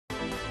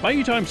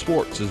Bayou Time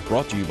Sports is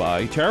brought to you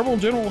by Terrible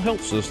General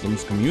Health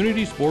System's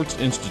Community Sports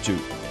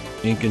Institute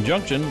in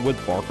conjunction with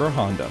Barker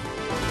Honda.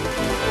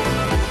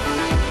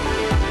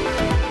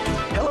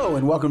 Hello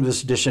and welcome to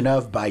this edition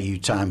of Bayou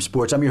Time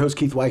Sports. I'm your host,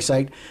 Keith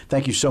Weissite.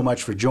 Thank you so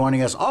much for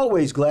joining us.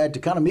 Always glad to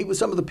kind of meet with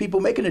some of the people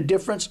making a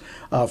difference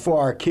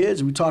for our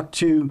kids. We talked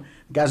to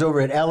guys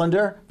over at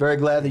Ellender. Very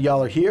glad that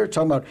y'all are here.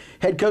 Talking about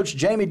head coach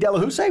Jamie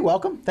Delahousse.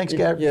 Welcome. Thanks,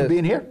 guys, for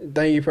being here.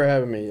 Thank you for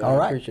having me. All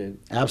right. I appreciate it.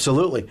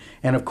 Absolutely.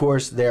 And, of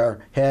course,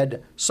 their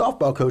head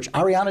softball coach,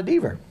 Ariana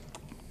Deaver.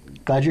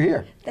 Glad you're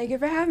here. Thank you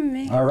for having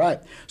me. All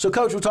right. So,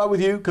 Coach, we'll talk with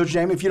you. Coach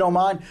Jamie, if you don't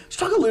mind, let's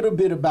talk a little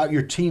bit about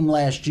your team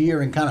last year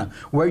and kind of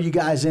where you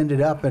guys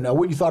ended up and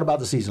what you thought about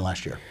the season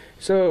last year.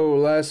 So,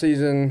 last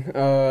season,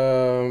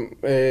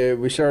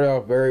 we started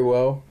off very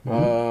well.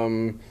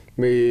 Mm-hmm.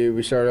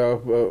 We started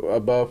off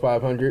above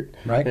 500.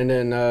 Right. And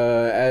then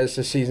as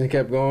the season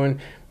kept going,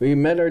 we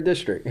met our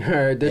district.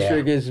 Our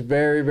district is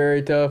very,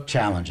 very tough.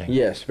 Challenging.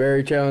 Yes,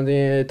 very challenging.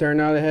 And it turned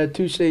out it had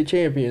two state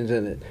champions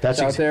in it. That's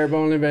South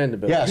Terrebonne and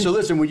Vanderbilt. Yeah, so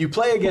listen, when you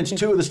play against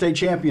two of the state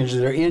champions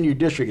that are in your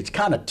district, it's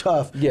kind of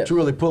tough to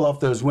really pull off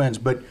those wins.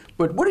 But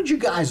what did you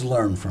guys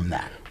learn from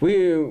that?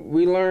 We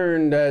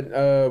learned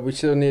that we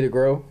still need to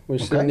grow. We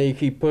still need to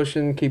keep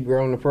pushing, keep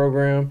growing the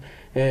program.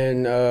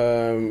 And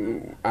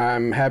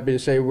I'm happy to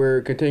say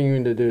we're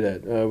continuing to do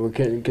that. We're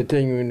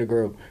continuing to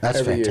grow. That's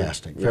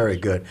fantastic. Very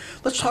good.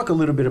 Let's talk a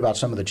little bit about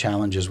some of the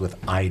challenges with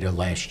Ida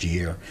last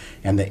year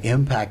and the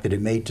impact that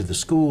it made to the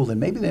school and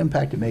maybe the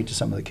impact it made to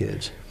some of the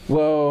kids.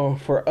 Well,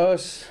 for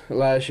us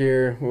last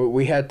year,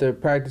 we had to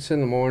practice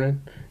in the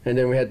morning, and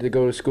then we had to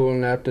go to school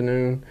in the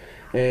afternoon.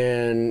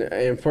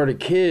 And for the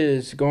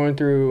kids, going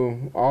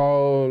through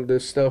all the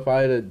stuff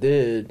Ida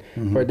did,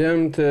 for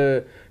them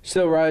to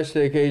still rise to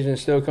the occasion,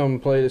 still come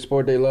and play the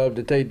sport they love,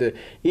 to take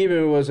even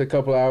if it was a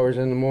couple hours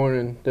in the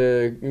morning,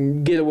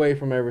 to get away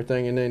from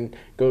everything and then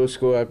go to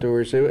school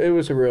afterwards. It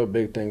was a real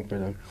big thing for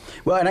them.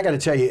 Well, and I got to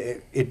tell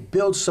you, it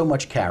builds so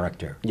much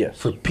character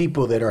for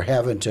people that are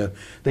having to,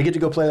 they get to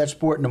go play that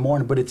sport in the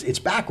morning, but it's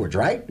backwards,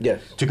 right?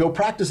 Yes. To go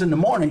practice in the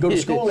morning, go to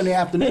school in the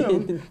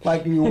afternoon,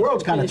 like your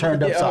world's kind of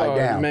turned upside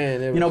down.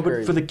 Man, it was but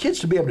crazy. for the kids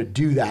to be able to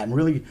do that and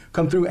really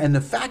come through, and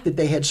the fact that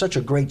they had such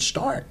a great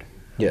start.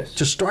 Yes.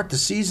 To start the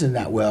season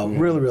that well,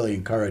 really, really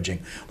encouraging.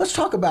 Let's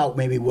talk about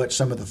maybe what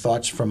some of the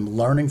thoughts from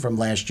learning from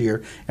last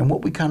year and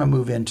what we kind of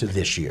move into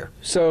this year.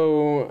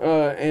 So,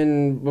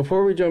 and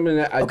before we jump in,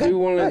 I do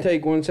want to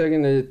take 1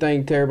 second to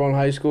thank Terrebonne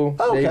High School.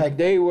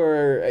 They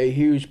were a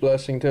huge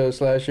blessing to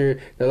us last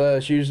year. They let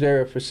us use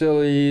their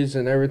facilities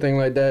and everything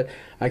like that.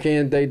 I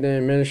can't thank the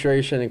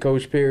administration and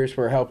Coach Pierce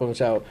for helping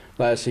us out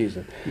last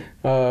season.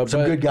 Some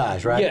good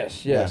guys, right?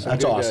 Yes.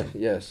 That's awesome. Guys,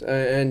 yes.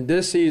 And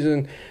this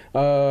season, we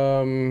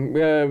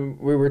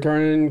were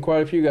turning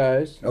quite a few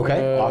guys.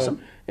 Okay,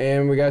 awesome.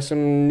 And we got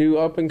some new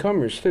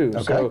up-and-comers, too.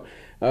 Okay.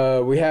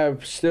 So we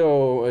have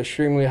still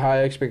extremely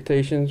high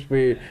expectations.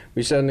 We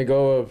setting the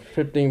goal of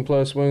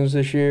 15-plus wins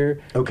this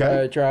year.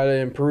 Okay. Try to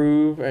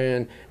improve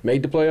and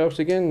make the playoffs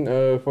again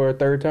for a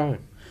third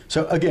time.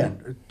 So,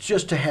 again,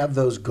 just to have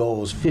those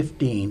goals,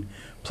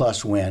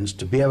 15-plus wins,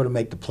 to be able to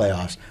make the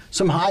playoffs,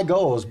 some high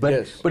goals, but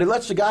it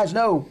lets the guys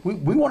know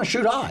we want to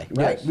shoot high,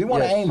 right? Yes. We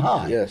want to aim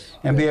high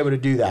and be able to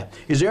do that.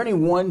 Is there any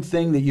one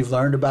thing that you've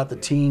learned about the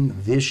team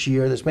this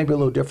year that's maybe a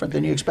little different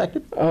than you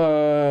expected?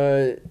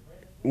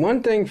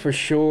 One thing for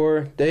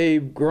sure,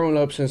 they've grown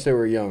up since they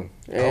were young,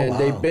 and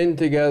they've been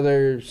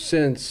together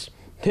since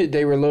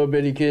they were little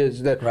bitty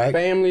kids. The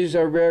families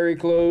are very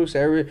close.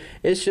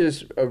 It's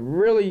just a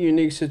really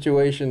unique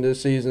situation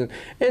this season.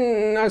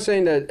 And not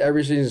saying that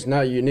every season is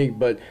not unique,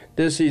 but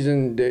this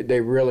season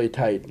they're really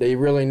tight. They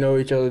really know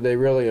each other. They're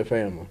really a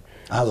family.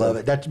 I love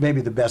it. That's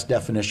maybe the best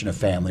definition of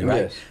family,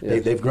 right?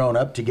 Yes. They've grown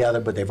up together,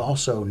 but they've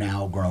also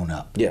now grown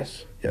up.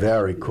 Yes.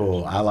 Very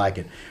cool. I like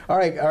it. All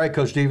right,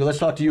 Coach Deaver, let's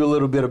talk to you a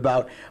little bit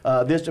about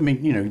this. I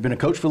mean, you've been a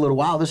coach for a little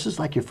while. This is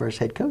like your first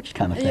head coach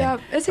kind of thing. Yeah,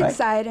 it's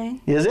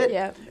exciting. Is it?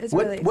 Yeah, it's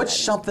really exciting. What's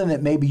something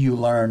that maybe you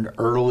learned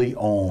early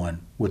on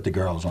with the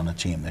girls on the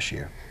team this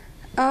year?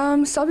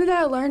 Something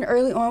that I learned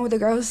early on with the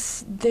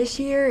girls this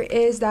year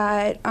is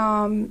that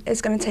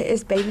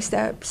it's baby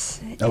steps.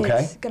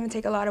 It's gonna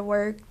take a lot of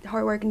work,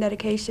 hard work, and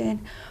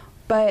dedication.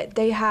 But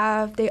they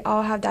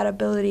all have that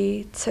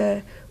ability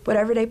to,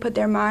 whatever they put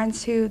their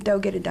minds to, they'll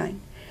get it done.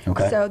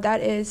 Okay. So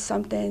that is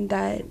something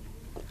that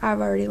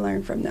I've already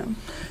learned from them.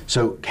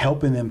 So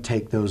helping them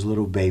take those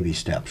little baby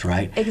steps,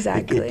 right?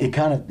 Exactly.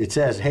 It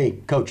says, hey,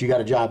 Coach, you got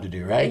a job to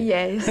do, right?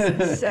 Yes.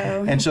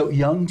 So. And so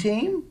young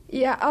team?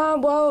 Yeah.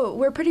 Well,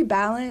 we're pretty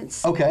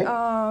balanced. Okay.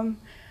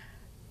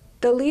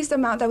 The least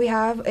amount that we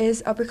have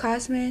is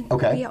upperclassmen.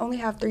 Okay. We only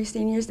have 3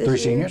 seniors this year.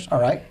 3 seniors, all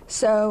right.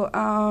 So,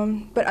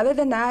 but other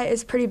than that,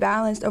 it's pretty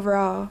balanced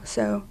overall.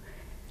 So.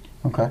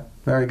 Okay,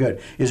 very good.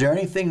 Is there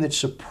anything that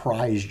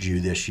surprised you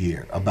this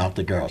year about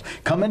the girls?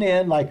 Coming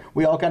in, like,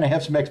 we all kind of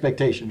have some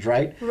expectations,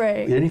 right?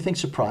 Right. Did anything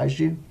surprise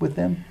you with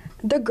them?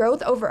 The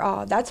growth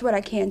overall, that's what I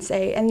can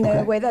say, and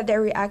the way that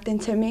they're reacting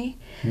to me.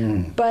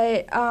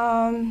 But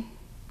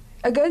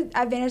a good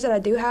advantage that I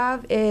do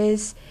have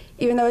is,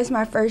 even though it's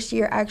my first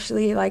year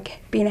actually like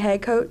being a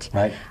head coach,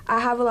 right, I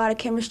have a lot of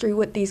chemistry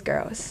with these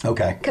girls.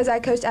 Okay. Because I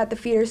coached at the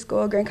feeder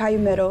school, Grand Bayou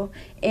Middle,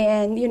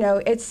 and you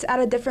know, it's at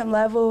a different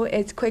level,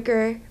 it's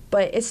quicker,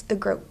 but it's the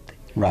growth.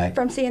 Right.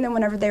 From seeing them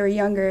whenever they were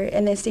younger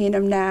and then seeing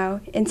them now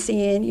and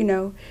seeing, you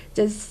know,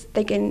 just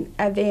thinking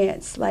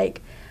advance,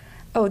 like,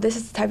 oh, this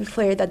is the type of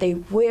player that they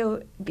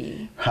will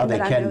be. How they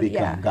can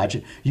become. Yeah.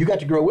 Gotcha. You got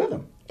to grow with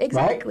them.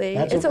 Exactly.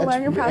 Right? It's a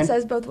learning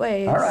process both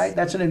ways. All right.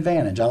 That's an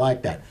advantage. I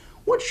like that.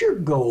 What's your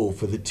goal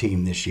for the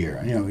team this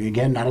year? You know,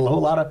 again, not a whole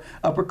lot of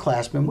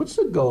upperclassmen. What's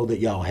the goal that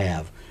y'all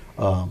have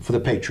for the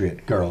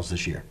Patriot girls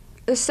this year?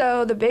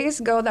 So the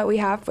biggest goal that we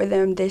have for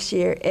them this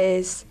year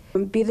is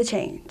be the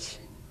change.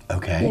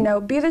 Okay. You know,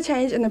 be the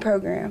change in the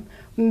program.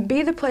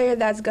 Be the player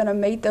that's going to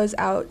make those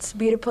outs.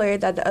 Be the player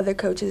that the other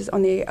coaches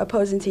on the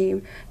opposing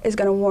team is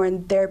going to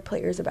warn their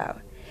players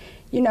about.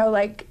 You know,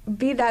 like,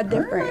 be that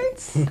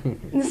difference.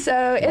 Right.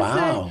 So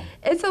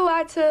it's a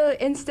lot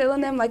to instill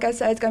in them. Like I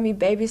said, it's going to be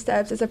baby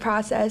steps. It's a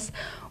process.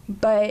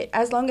 But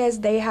as long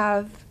as they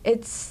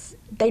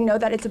know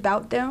that it's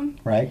about them,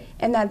 right,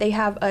 and that they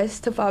have us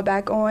to fall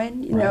back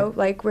on. You know,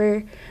 like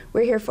we're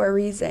here for a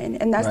reason,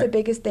 and that's the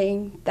biggest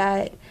thing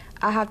that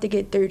I have to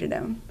get through to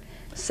them.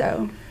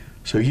 So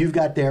you've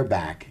got their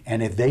back,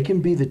 and if they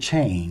can be the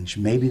change,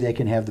 maybe they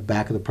can have the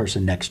back of the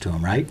person next to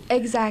them, right?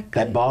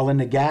 Exactly. That ball in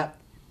the gap,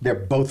 they're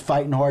both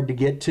fighting hard to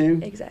get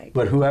to. Exactly.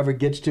 But whoever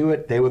gets to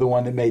it, they were the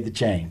one that made the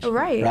change.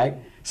 Right. Right?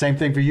 Same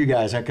thing for you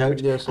guys, huh,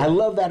 Coach? Yes, sir. I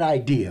love that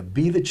idea.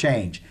 Be the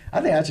change.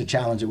 I think that's a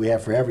challenge that we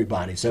have for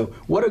everybody. So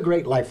what a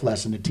great life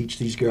lesson to teach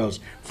these girls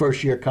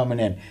first year coming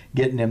in,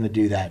 getting them to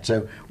do that.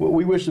 So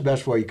we wish the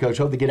best for you, Coach.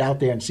 Hope to get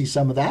out there and see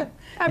some of that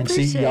and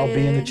see y'all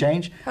being the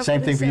change. Hopefully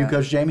Same thing for you,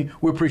 Coach Jamie.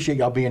 We appreciate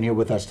y'all being here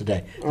with us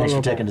today. Thanks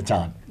for taking the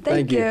time.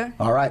 Thank you.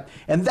 All right.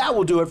 And that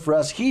will do it for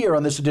us here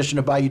on this edition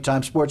of Bayou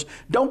Time Sports.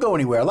 Don't go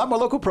anywhere. A lot more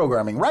local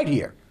programming right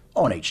here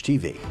on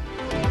HTV.